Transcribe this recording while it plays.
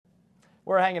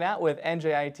We're hanging out with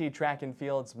NJIT Track and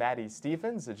Field's Maddie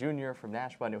Stevens, a junior from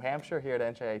Nashua, New Hampshire, here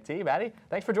at NJIT. Maddie,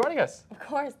 thanks for joining us. Of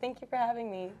course, thank you for having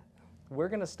me. We're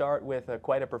going to start with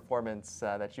quite a performance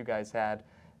that you guys had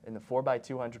in the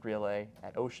 4x200 relay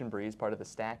at Ocean Breeze, part of the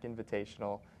STAC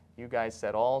Invitational. You guys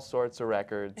set all sorts of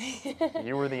records.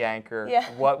 You were the anchor. Yeah.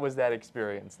 What was that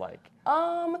experience like?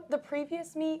 The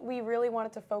previous meet, we really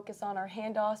wanted to focus on our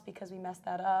handoffs because we messed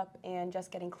that up and just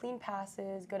getting clean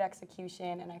passes, good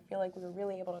execution, and I feel like we were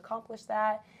really able to accomplish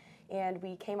that. And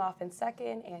we came off in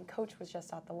second, and coach was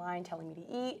just at the line telling me to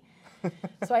eat.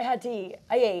 So I had to eat.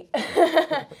 I ate.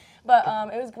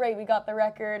 But it was great. We got the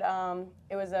record.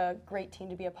 It was a great team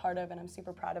to be a part of, and I'm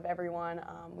super proud of everyone.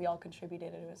 We all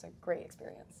contributed. It was a great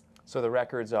experience. So the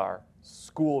records are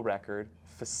school record,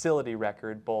 facility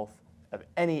record, both of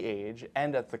any age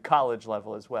and at the college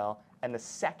level as well, and the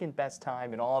second best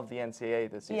time in all of the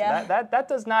NCAA this season. Yeah. That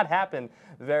does not happen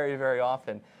very, very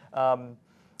often.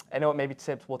 I know it maybe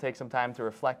will take some time to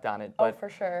reflect on it, but oh, for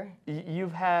sure.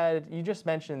 You just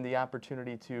mentioned the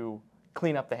opportunity to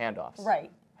clean up the handoffs.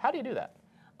 Right. How do you do that?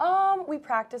 We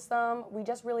practiced them. We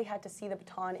just really had to see the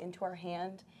baton into our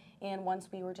hand, and once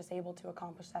we were just able to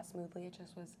accomplish that smoothly, it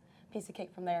just was piece of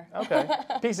cake from there. Okay,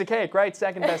 piece of cake, right?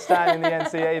 Second best time in the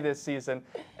NCAA this season.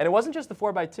 And it wasn't just the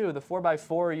 4x2, the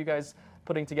 4x4, you guys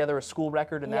putting together a school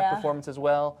record in that performance as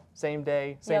well, same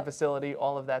day, same facility,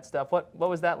 all of that stuff. What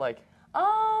was that like?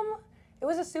 It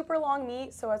was a super long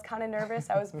meet, so I was kind of nervous.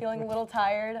 I was feeling a little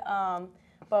tired,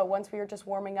 but once we were just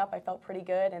warming up, I felt pretty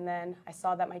good, and then I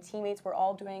saw that my teammates were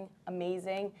all doing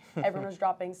amazing. Everyone was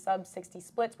dropping sub 60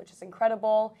 splits, which is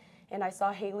incredible. And I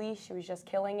saw Haley, she was just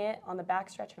killing it on the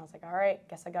backstretch, and I was like, all right,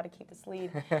 guess I got to keep this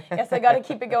lead. Guess I got to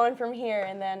keep it going from here,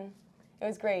 and then it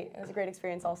was great. It was a great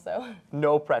experience also.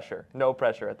 No pressure at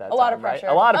that time, A lot of pressure.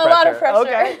 Right? A lot of pressure.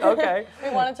 Okay, okay.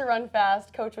 We wanted to run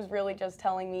fast. Coach was really just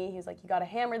telling me, he's like, you got to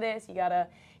hammer this, you got to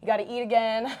eat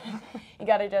again, you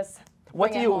got to just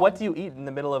What do you eat in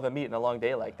the middle of a meet in a long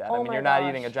day like that? Oh, I mean, you're not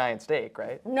eating a giant steak,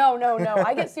 right? No.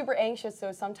 I get super anxious,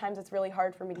 so sometimes it's really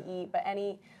hard for me to eat, but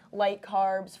any light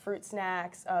carbs, fruit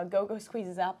snacks, Go-Go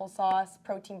Squeezes applesauce,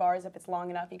 protein bars, if it's long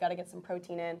enough, you got to get some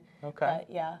protein in. Okay. But,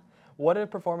 yeah. What do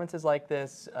performances like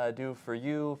this do for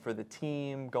you, for the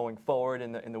team, going forward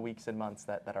in the weeks and months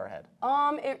that are ahead?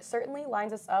 It certainly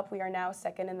lines us up. We are now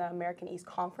second in the American East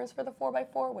Conference for the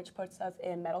 4x4, which puts us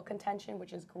in medal contention,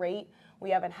 which is great. We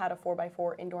haven't had a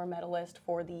 4x4 indoor medalist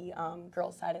for the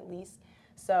girls' side at least.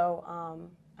 So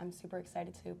I'm super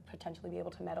excited to potentially be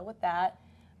able to medal with that.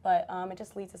 But it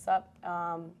just leads us up.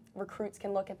 Recruits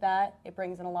can look at that. It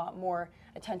brings in a lot more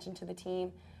attention to the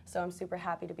team. So I'm super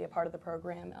happy to be a part of the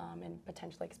program and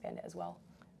potentially expand it as well.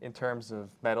 In terms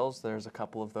of medals, there's a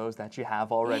couple of those that you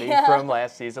have already from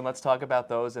last season. Let's talk about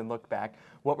those and look back.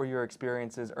 What were your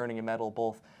experiences earning a medal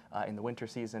both in the winter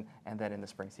season and then in the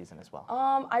spring season as well?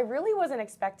 I really wasn't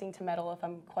expecting to medal, if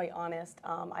I'm quite honest.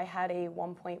 I had a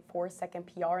 1.4 second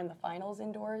PR in the finals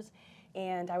indoors,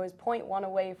 and I was 0.1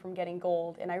 away from getting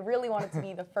gold, and I really wanted to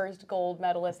be the first gold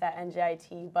medalist at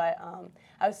NJIT, but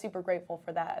I was super grateful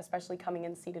for that, especially coming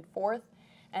in seated 4th,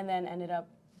 and then ended up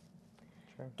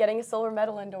getting a silver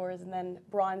medal indoors and then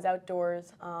bronze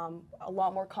outdoors, a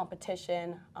lot more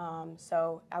competition,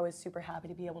 so I was super happy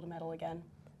to be able to medal again.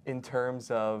 In terms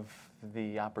of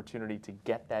the opportunity to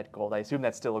get that gold, I assume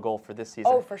that's still a goal for this season.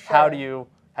 Oh, for sure. How do you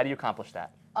accomplish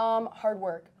that? Hard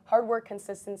work,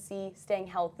 consistency, staying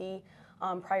healthy,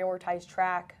 prioritize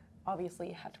track. Obviously,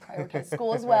 you have to prioritize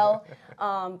school as well,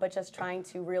 but just trying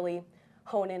to really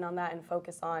hone in on that and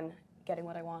focus on getting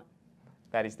what I want.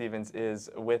 Maddie Stevens is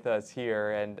with us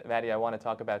here, and Maddie, I want to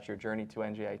talk about your journey to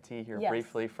NJIT here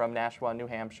briefly. From Nashua, New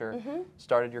Hampshire,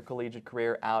 started your collegiate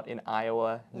career out in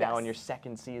Iowa, now in your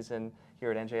second season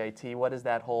here at NJIT. What has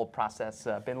that whole process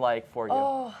been like for you?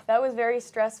 Oh, that was very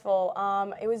stressful.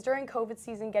 It was during COVID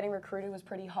season. Getting recruited was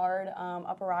pretty hard.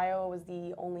 Upper Iowa was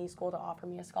the only school to offer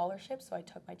me a scholarship, so I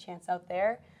took my chance out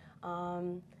there.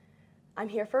 I'm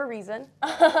here for a reason,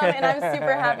 and I'm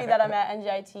super happy that I'm at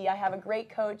NJIT. I have a great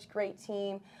coach, great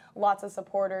team, lots of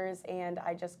supporters, and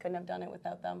I just couldn't have done it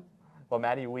without them. Well,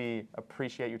 Maddie, we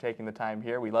appreciate you taking the time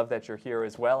here. We love that you're here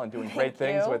as well and doing great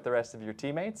things with the rest of your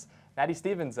teammates. Maddie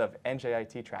Stevens of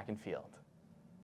NJIT Track and Field.